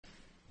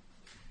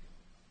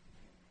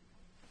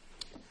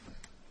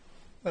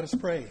Let us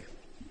pray.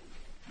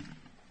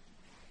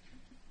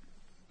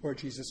 Lord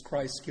Jesus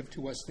Christ, give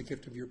to us the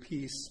gift of your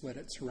peace. Let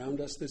it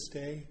surround us this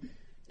day.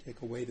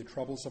 Take away the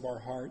troubles of our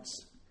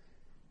hearts.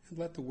 And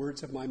let the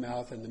words of my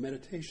mouth and the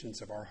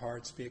meditations of our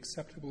hearts be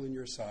acceptable in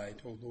your sight,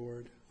 O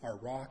Lord, our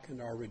rock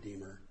and our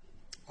Redeemer.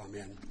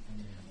 Amen.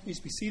 Please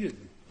be seated.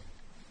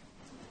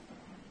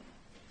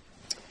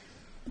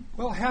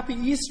 Well, happy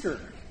Easter.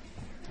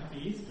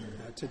 Happy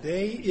Easter.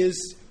 Today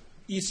is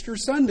Easter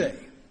Sunday.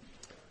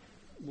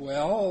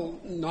 Well,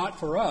 not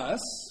for us,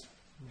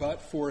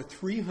 but for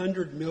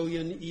 300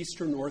 million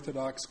Eastern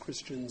Orthodox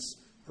Christians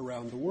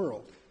around the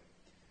world.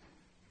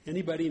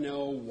 Anybody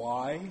know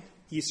why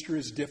Easter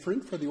is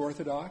different for the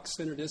Orthodox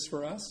than it is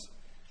for us?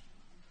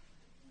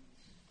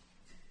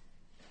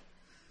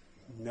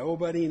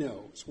 Nobody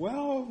knows.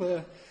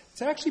 Well,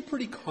 it's actually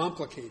pretty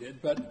complicated,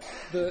 but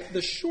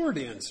the short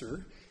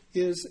answer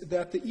is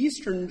that the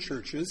Eastern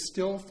churches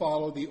still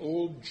follow the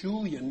old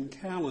Julian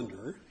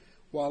calendar,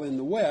 while in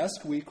the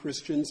West, we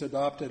Christians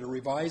adopted a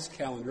revised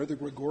calendar, the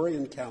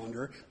Gregorian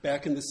calendar,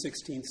 back in the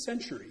 16th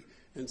century.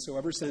 And so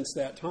ever since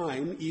that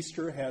time,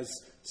 Easter has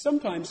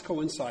sometimes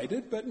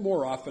coincided, but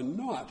more often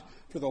not,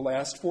 for the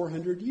last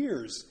 400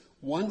 years.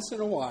 Once in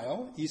a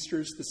while,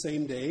 Easter's the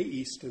same day,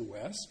 East and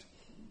West.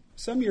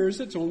 Some years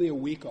it's only a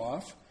week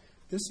off.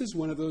 This is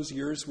one of those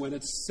years when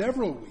it's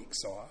several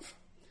weeks off.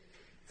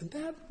 And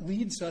that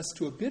leads us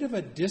to a bit of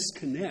a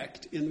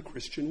disconnect in the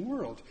Christian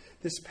world.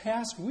 This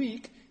past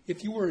week,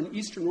 if you were an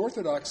Eastern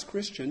Orthodox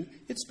Christian,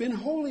 it's been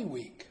Holy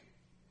Week,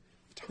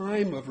 a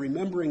time of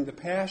remembering the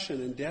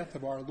passion and death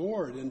of our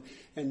Lord.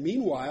 And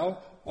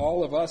meanwhile,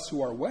 all of us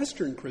who are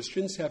Western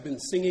Christians have been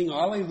singing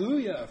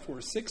Alleluia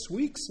for 6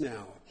 weeks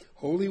now.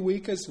 Holy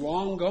Week is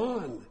long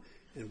gone,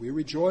 and we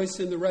rejoice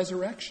in the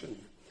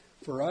resurrection.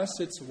 For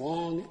us, it's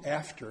long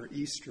after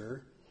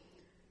Easter.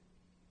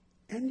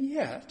 And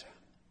yet,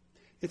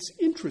 it's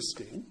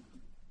interesting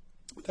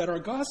that our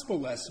gospel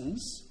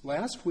lessons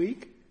last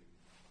week,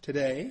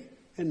 today,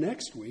 and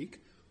next week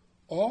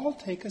all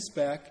take us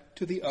back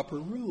to the upper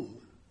room,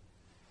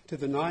 to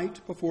the night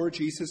before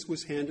Jesus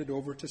was handed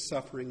over to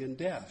suffering and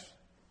death.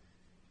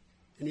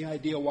 Any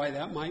idea why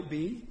that might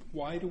be?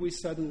 Why do we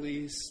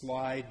suddenly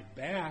slide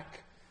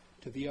back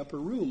to the upper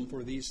room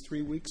for these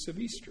 3 weeks of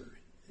Easter?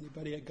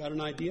 Anybody got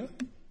an idea?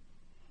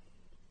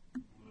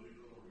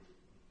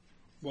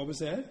 What was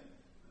that?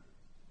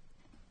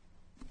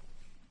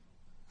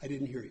 I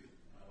didn't hear you.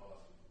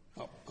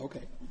 Oh,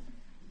 okay.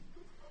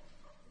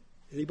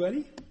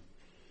 Anybody?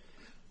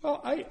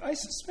 Well, I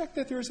suspect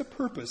that there's a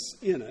purpose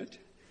in it.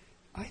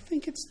 I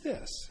think it's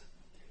this.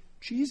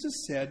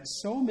 Jesus said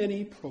so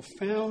many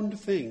profound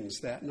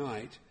things that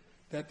night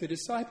that the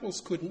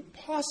disciples couldn't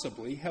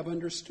possibly have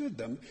understood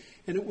them,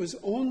 and it was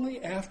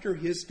only after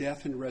his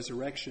death and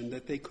resurrection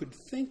that they could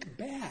think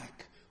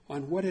back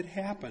on what had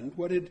happened,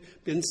 what had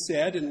been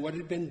said and what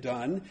had been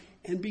done,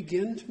 and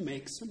begin to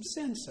make some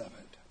sense of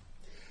it.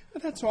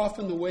 And that's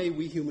often the way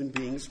we human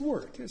beings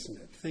work, isn't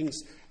it?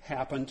 Things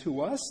happen to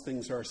us,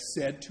 things are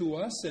said to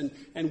us,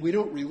 and we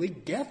don't really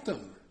get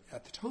them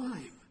at the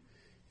time.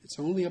 It's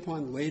only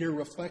upon later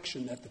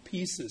reflection that the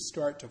pieces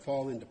start to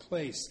fall into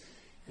place,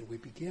 and we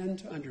begin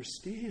to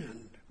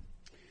understand.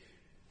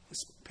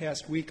 This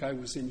past week I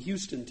was in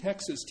Houston,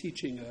 Texas,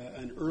 teaching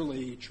an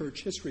early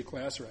church history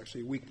class, or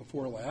actually a week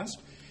before last.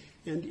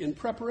 And in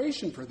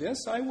preparation for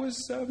this, I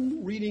was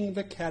reading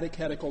the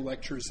Catechetical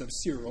Lectures of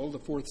Cyril, the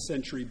 4th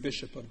century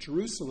bishop of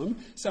Jerusalem.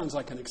 Sounds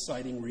like an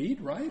exciting read,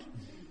 right?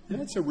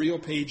 It's a real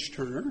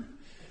page-turner.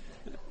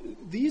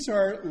 These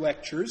are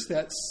lectures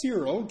that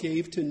Cyril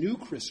gave to new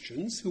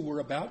Christians who were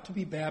about to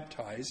be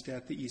baptized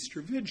at the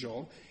Easter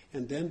Vigil,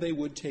 and then they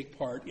would take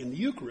part in the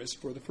Eucharist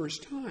for the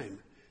first time.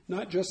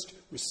 Not just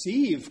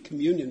receive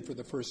communion for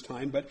the first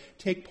time, but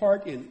take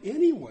part in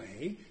any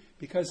way.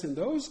 Because in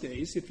those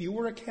days, if you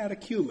were a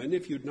catechumen,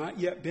 if you'd not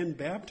yet been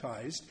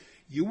baptized,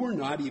 you were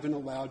not even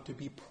allowed to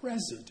be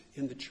present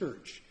in the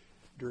church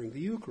during the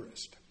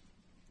Eucharist.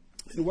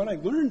 And what I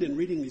learned in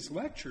reading these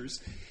lectures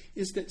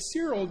is that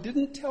Cyril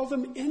didn't tell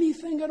them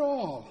anything at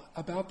all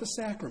about the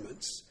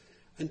sacraments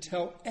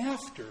until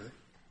after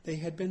they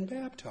had been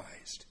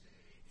baptized.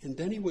 And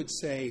then he would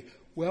say,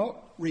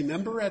 well,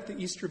 remember at the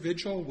Easter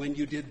Vigil when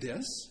you did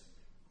this?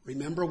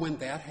 Remember when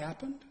that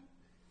happened?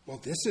 Well,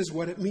 this is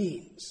what it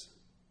means.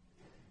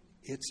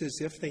 It's as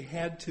if they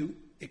had to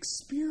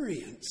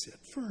experience it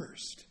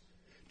first,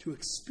 to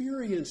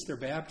experience their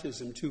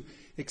baptism, to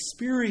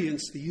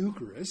experience the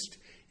Eucharist,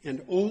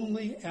 and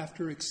only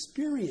after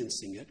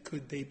experiencing it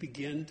could they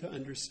begin to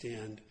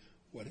understand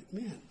what it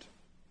meant.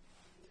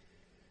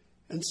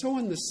 And so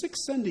on the 6th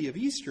Sunday of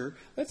Easter,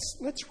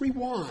 let's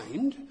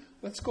rewind.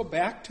 Let's go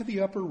back to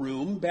the upper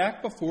room,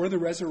 back before the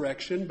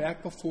resurrection,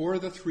 back before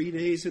the 3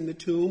 days in the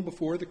tomb,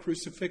 before the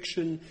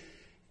crucifixion,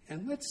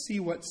 and let's see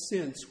what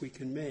sense we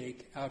can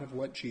make out of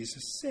what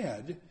Jesus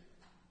said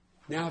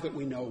now that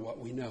we know what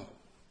we know.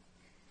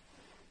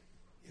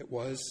 It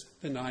was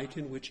the night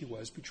in which he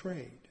was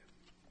betrayed.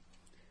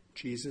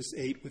 Jesus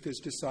ate with his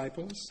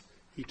disciples.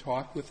 He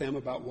talked with them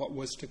about what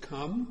was to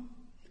come.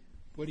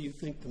 What do you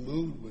think the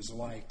mood was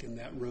like in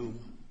that room?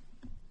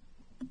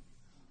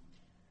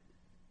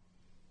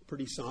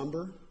 Pretty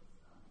somber?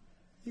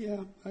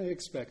 Yeah, I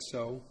expect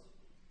so.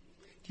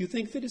 Do you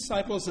think the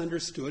disciples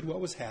understood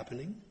what was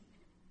happening?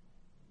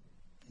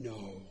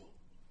 No.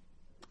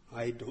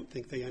 I don't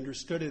think they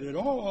understood it at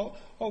all,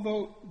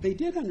 although they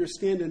did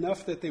understand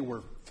enough that they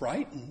were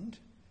frightened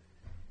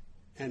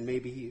and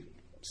maybe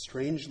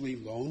strangely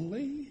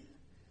lonely.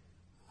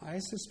 I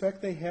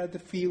suspect they had the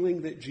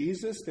feeling that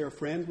Jesus, their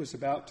friend, was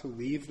about to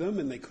leave them,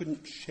 and they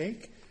couldn't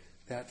shake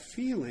that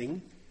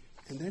feeling.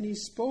 And then he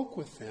spoke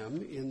with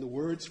them in the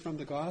words from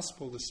the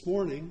gospel this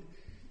morning,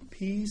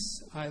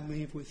 "Peace I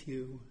leave with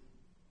you.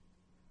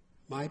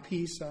 My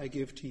peace I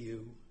give to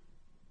you.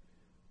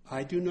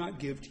 I do not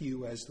give to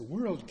you as the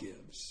world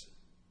gives.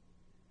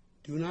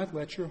 Do not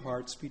let your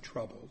hearts be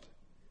troubled.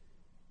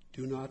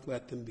 Do not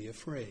let them be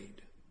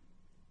afraid."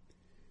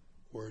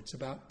 Words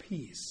about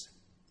peace.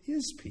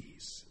 His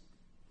peace.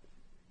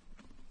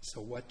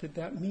 So what did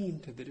that mean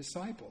to the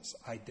disciples?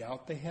 I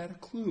doubt they had a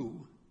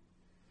clue.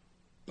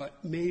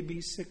 But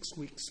maybe 6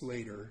 weeks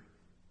later,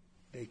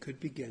 they could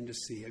begin to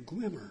see a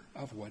glimmer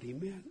of what he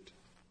meant.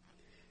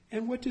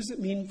 And what does it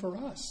mean for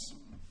us?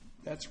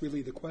 That's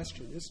really the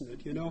question, isn't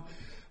it? You know,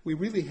 we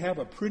really have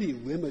a pretty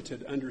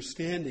limited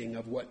understanding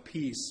of what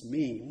peace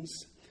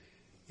means.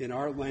 In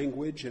our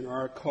language, in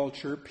our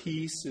culture,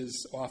 peace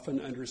is often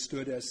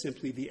understood as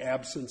simply the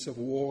absence of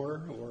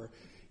war, or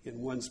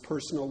in one's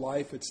personal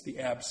life, it's the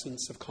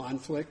absence of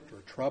conflict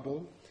or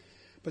trouble.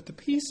 But the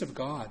peace of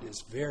God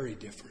is very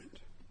different.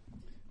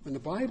 When the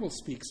Bible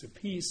speaks of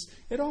peace,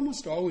 it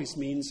almost always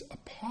means a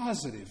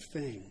positive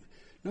thing,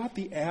 not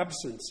the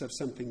absence of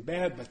something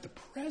bad, but the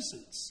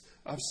presence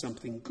of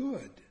something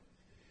good.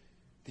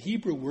 The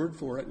Hebrew word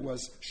for it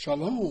was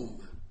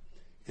shalom,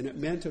 and it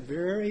meant a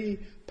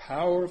very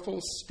powerful,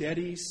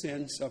 steady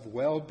sense of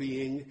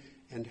well-being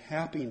and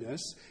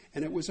happiness,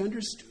 and it was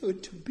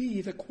understood to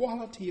be the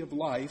quality of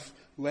life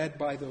led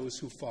by those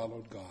who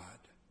followed God.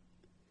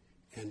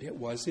 And it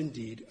was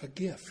indeed a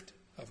gift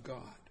of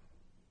God.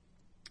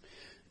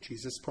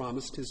 Jesus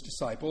promised his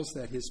disciples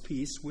that his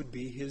peace would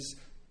be his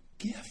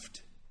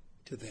gift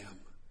to them.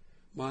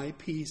 My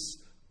peace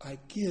I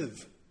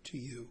give to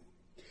you.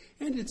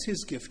 And it's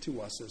his gift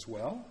to us as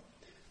well.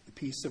 The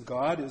peace of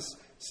God is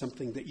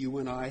something that you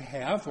and I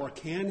have or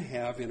can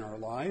have in our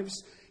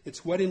lives.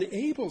 It's what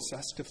enables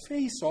us to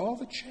face all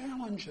the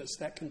challenges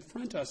that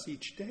confront us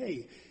each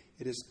day.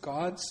 It is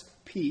God's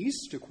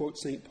peace, to quote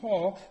St.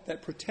 Paul,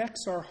 that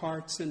protects our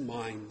hearts and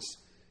minds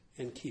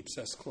and keeps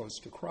us close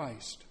to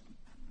Christ.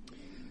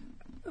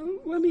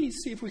 Let me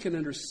see if we can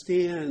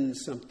understand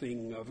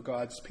something of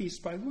God's peace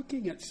by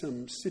looking at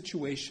some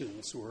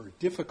situations or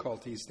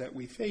difficulties that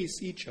we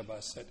face, each of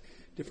us, at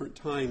different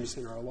times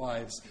in our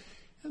lives.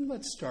 And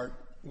let's start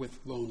with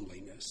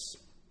loneliness.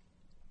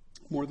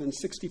 More than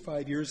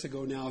 65 years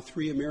ago now,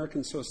 3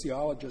 American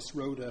sociologists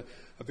wrote a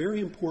very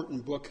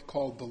important book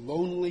called The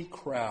Lonely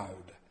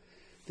Crowd.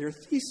 Their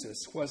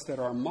thesis was that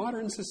our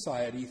modern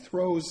society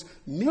throws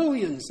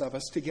millions of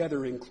us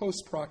together in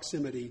close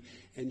proximity,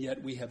 and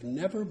yet we have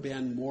never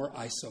been more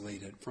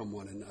isolated from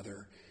one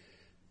another.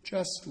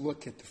 Just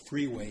look at the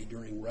freeway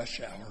during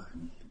rush hour.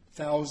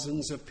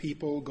 Thousands of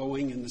people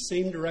going in the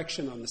same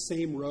direction on the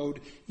same road,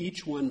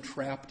 each one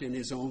trapped in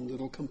his own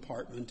little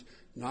compartment,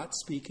 not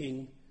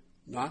speaking,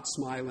 not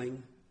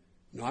smiling,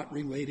 not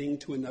relating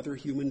to another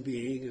human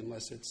being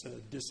unless it's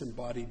a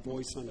disembodied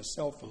voice on a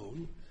cell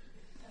phone.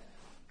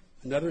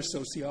 Another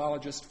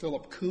sociologist,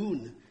 Philip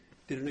Kuhn,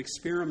 did an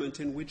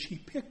experiment in which he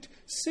picked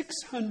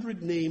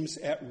 600 names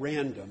at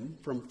random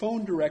from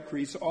phone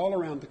directories all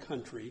around the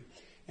country,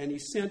 and he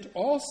sent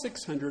all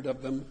 600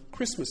 of them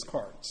Christmas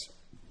cards.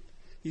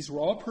 These were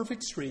all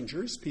perfect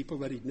strangers, people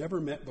that he'd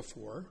never met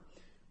before.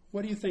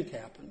 What do you think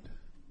happened?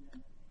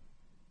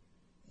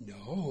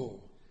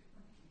 No.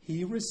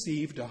 He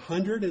received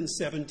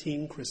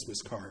 117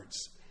 Christmas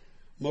cards,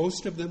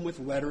 most of them with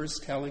letters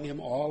telling him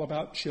all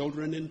about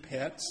children and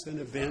pets and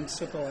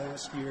events of the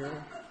last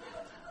year.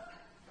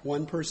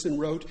 One person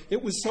wrote,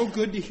 "It was so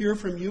good to hear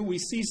from you. We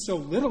see so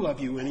little of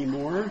you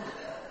anymore."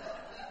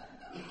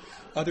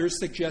 Others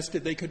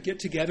suggested they could get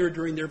together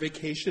during their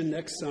vacation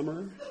next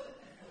summer.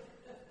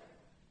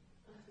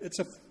 It's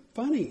a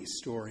funny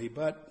story,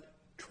 but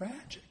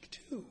tragic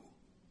too.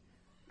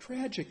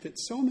 Tragic that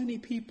so many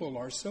people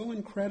are so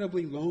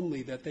incredibly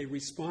lonely that they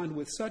respond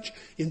with such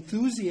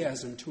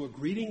enthusiasm to a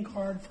greeting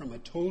card from a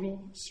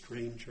total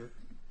stranger.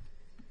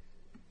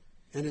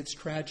 And it's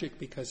tragic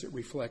because it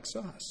reflects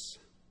us.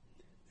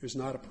 There's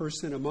not a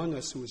person among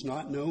us who has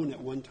not known at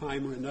one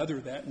time or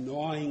another that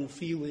gnawing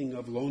feeling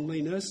of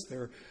loneliness.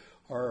 There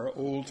are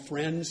old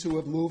friends who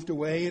have moved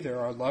away.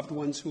 There are loved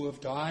ones who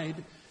have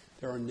died.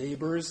 There are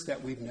neighbors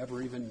that we've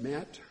never even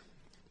met.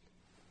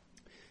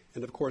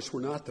 And of course,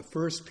 we're not the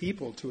first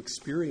people to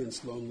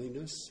experience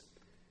loneliness.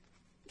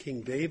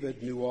 King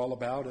David knew all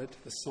about it.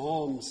 The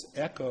Psalms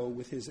echo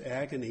with his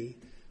agony.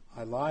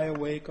 I lie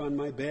awake on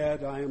my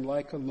bed. I am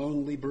like a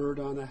lonely bird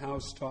on a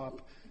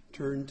housetop.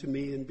 Turn to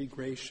me and be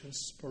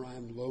gracious, for I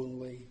am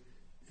lonely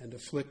and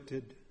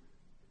afflicted.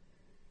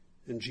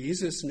 And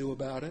Jesus knew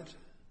about it.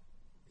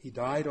 He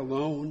died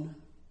alone,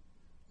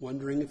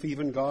 wondering if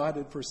even God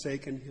had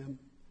forsaken him.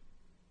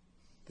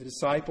 The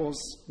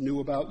disciples knew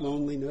about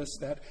loneliness.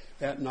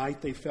 That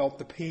night they felt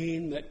the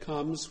pain that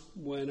comes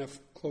when a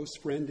close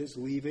friend is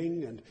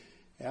leaving. And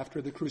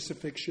after the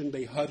crucifixion,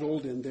 they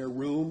huddled in their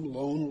room,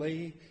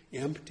 lonely,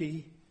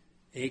 empty,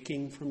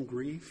 aching from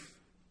grief.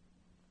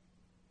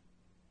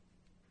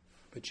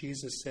 But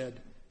Jesus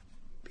said,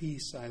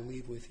 "Peace I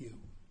leave with you.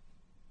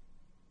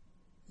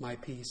 My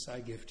peace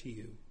I give to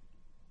you."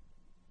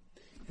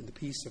 And the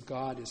peace of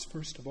God is,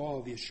 first of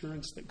all, the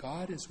assurance that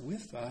God is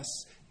with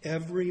us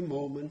every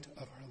moment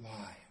of our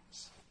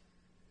lives.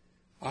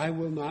 "I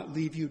will not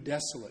leave you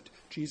desolate."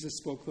 Jesus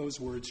spoke those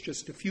words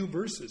just a few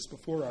verses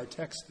before our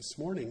text this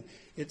morning.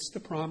 It's the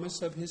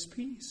promise of his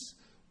peace.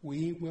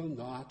 We will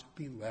not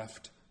be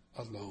left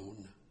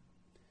alone.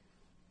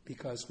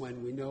 Because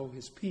when we know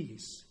his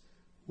peace,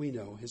 we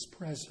know his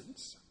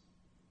presence.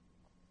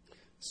 The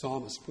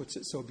psalmist puts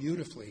it so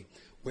beautifully.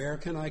 "Where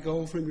can I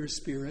go from your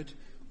spirit?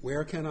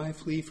 Where can I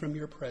flee from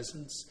your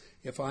presence?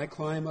 If I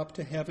climb up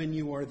to heaven,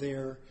 you are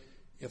there.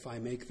 If I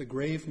make the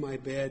grave my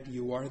bed,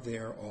 you are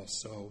there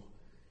also.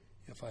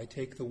 If I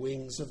take the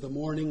wings of the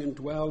morning and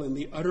dwell in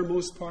the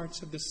uttermost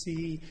parts of the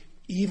sea,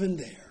 even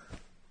there,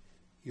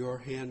 your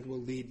hand will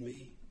lead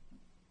me.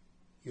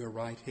 Your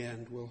right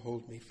hand will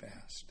hold me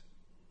fast."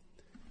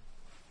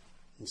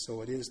 And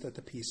so it is that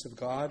the peace of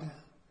God,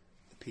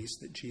 the peace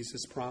that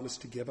Jesus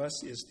promised to give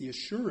us, is the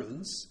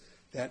assurance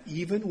that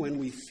even when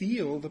we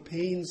feel the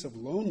pains of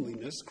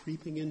loneliness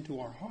creeping into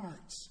our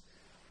hearts,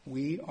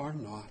 we are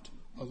not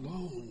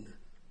alone.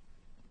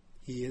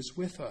 He is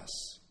with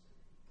us.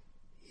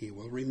 He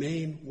will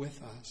remain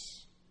with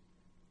us.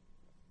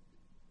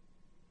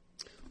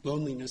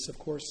 Loneliness, of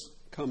course,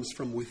 comes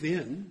from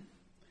within.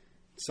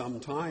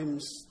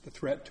 Sometimes the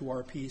threat to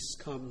our peace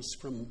comes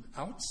from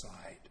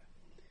outside.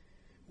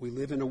 We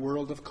live in a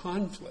world of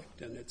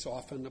conflict, and it's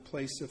often a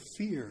place of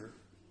fear.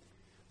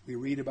 We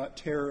read about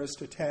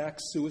terrorist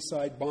attacks,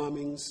 suicide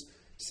bombings,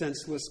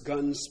 senseless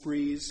gun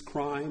sprees,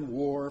 crime,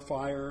 war,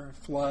 fire,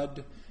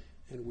 flood,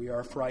 and we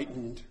are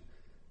frightened.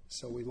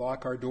 So we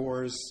lock our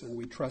doors and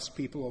we trust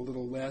people a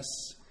little less.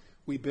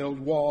 We build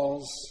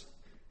walls.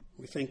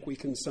 We think we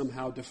can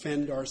somehow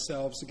defend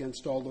ourselves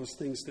against all those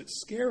things that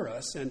scare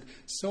us, and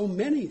so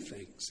many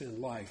things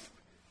in life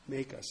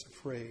make us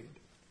afraid.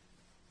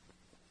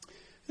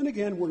 And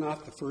again, we're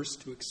not the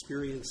first to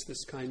experience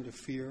this kind of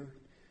fear.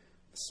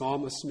 The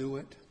psalmist knew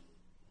it.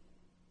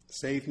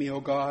 "Save me, O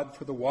God,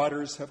 for the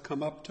waters have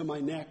come up to my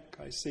neck.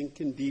 I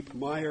sink in deep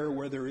mire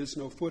where there is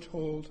no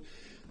foothold."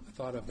 I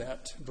thought of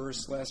that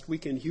verse last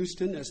week in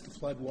Houston as the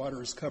flood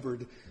waters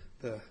covered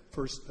the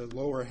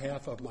lower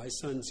half of my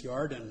son's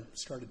yard and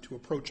started to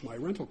approach my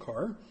rental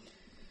car.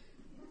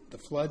 The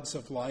floods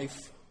of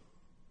life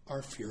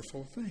are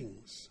fearful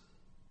things.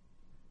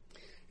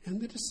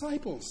 And the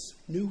disciples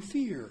knew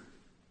fear.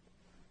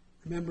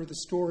 Remember the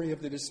story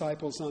of the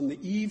disciples on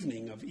the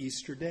evening of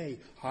Easter Day,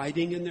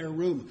 hiding in their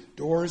room,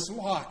 doors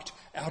locked,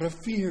 out of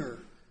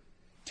fear,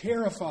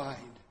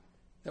 terrified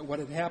that what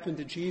had happened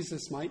to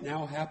Jesus might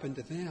now happen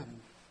to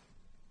them.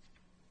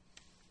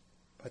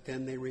 But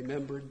then they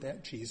remembered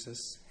that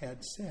Jesus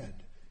had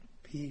said,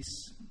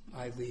 "Peace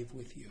I leave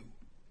with you.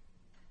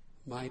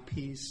 My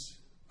peace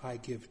I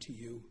give to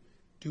you.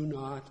 Do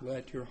not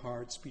let your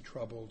hearts be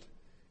troubled,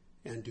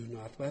 and do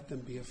not let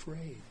them be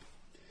afraid."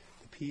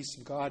 The peace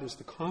of God is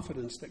the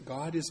confidence that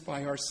God is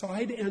by our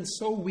side, and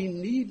so we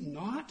need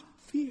not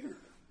fear.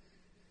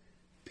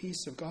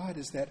 Peace of God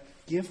is that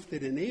gift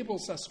that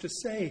enables us to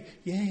say,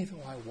 "Yea,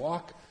 though I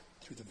walk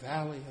through the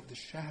valley of the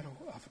shadow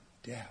of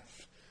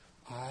death,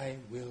 I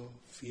will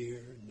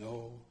fear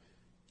no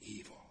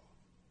evil,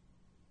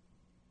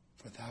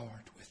 for thou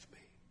art with me."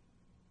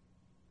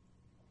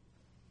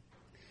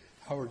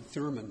 Howard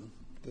Thurman,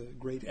 the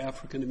great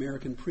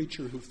African-American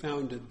preacher who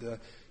founded the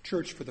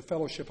Church for the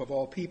Fellowship of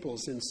All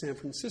Peoples in San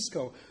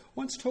Francisco,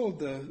 once told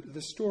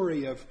the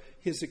story of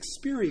his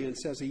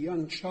experience as a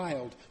young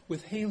child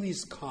with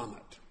Halley's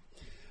Comet.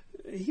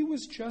 He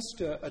was just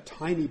a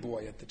tiny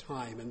boy at the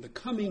time, and the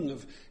coming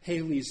of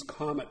Halley's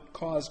Comet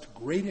caused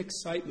great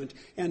excitement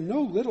and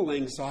no little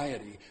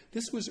anxiety.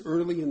 This was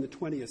early in the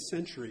 20th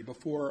century,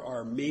 before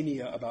our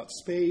mania about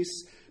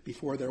space,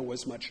 before there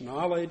was much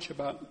knowledge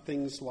about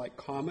things like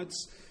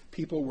comets.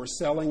 People were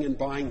selling and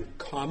buying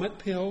comet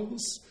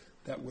pills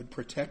that would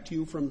protect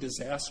you from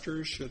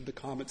disaster should the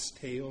comet's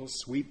tail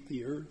sweep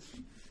the earth.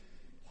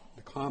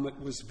 The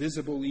comet was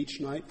visible each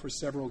night for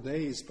several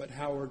days, but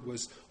Howard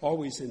was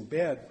always in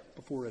bed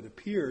before it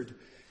appeared.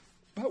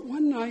 But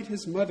one night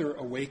his mother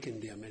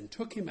awakened him and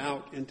took him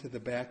out into the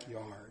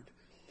backyard.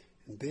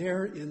 And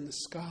there in the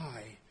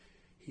sky,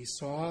 he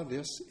saw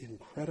this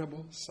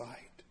incredible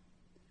sight.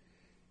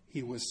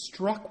 He was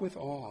struck with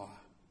awe,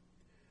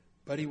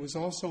 but he was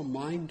also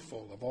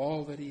mindful of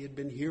all that he had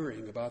been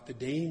hearing about the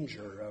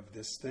danger of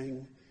this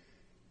thing.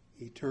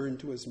 He turned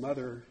to his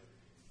mother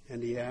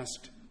and he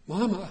asked,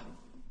 "Mama,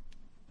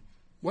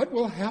 what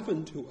will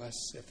happen to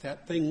us if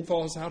that thing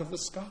falls out of the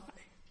sky?"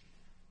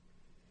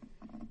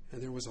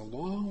 And there was a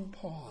long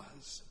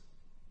pause.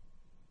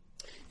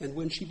 And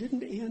when she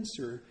didn't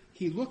answer,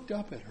 he looked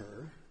up at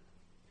her.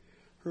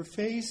 Her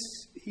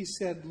face, he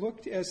said,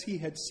 looked as he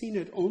had seen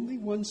it only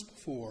once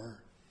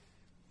before,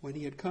 when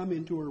he had come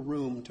into her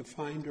room to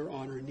find her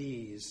on her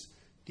knees,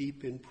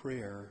 deep in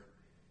prayer.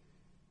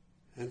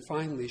 And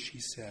finally she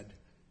said,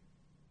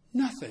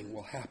 "Nothing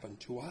will happen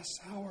to us,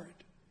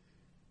 Howard.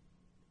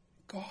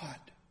 God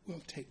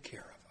will take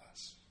care of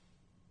us."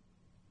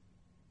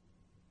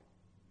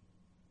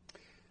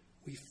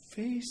 We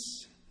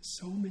face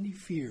so many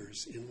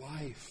fears in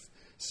life,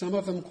 some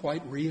of them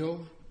quite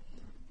real,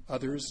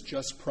 others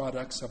just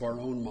products of our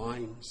own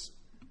minds.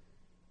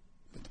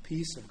 But the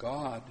peace of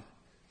God,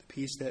 the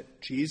peace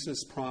that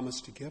Jesus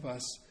promised to give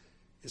us,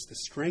 is the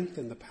strength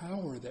and the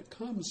power that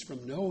comes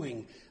from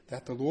knowing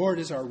that the Lord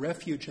is our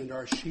refuge and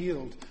our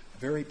shield, a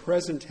very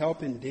present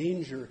help in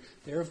danger.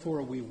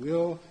 Therefore we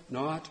will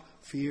not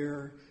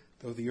fear,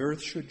 though the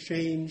earth should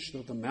change,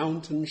 though the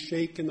mountains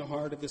shake in the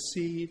heart of the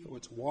sea, though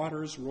its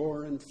waters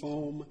roar and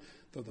foam,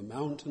 though the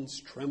mountains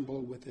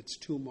tremble with its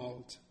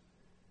tumult.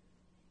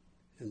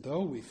 And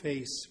though we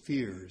face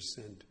fears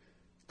and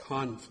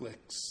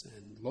conflicts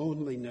and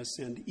loneliness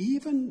and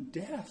even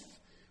death,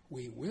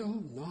 we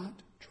will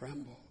not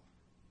tremble.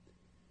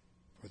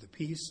 For the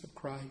peace of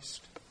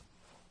Christ,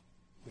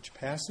 which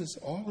passes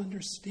all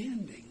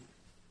understanding,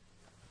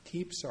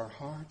 keeps our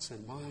hearts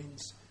and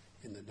minds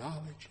in the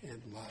knowledge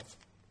and love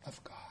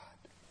of God.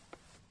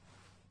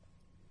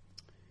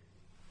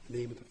 In the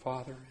name of the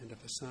Father, and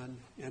of the Son,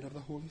 and of the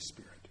Holy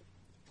Spirit.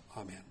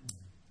 Amen.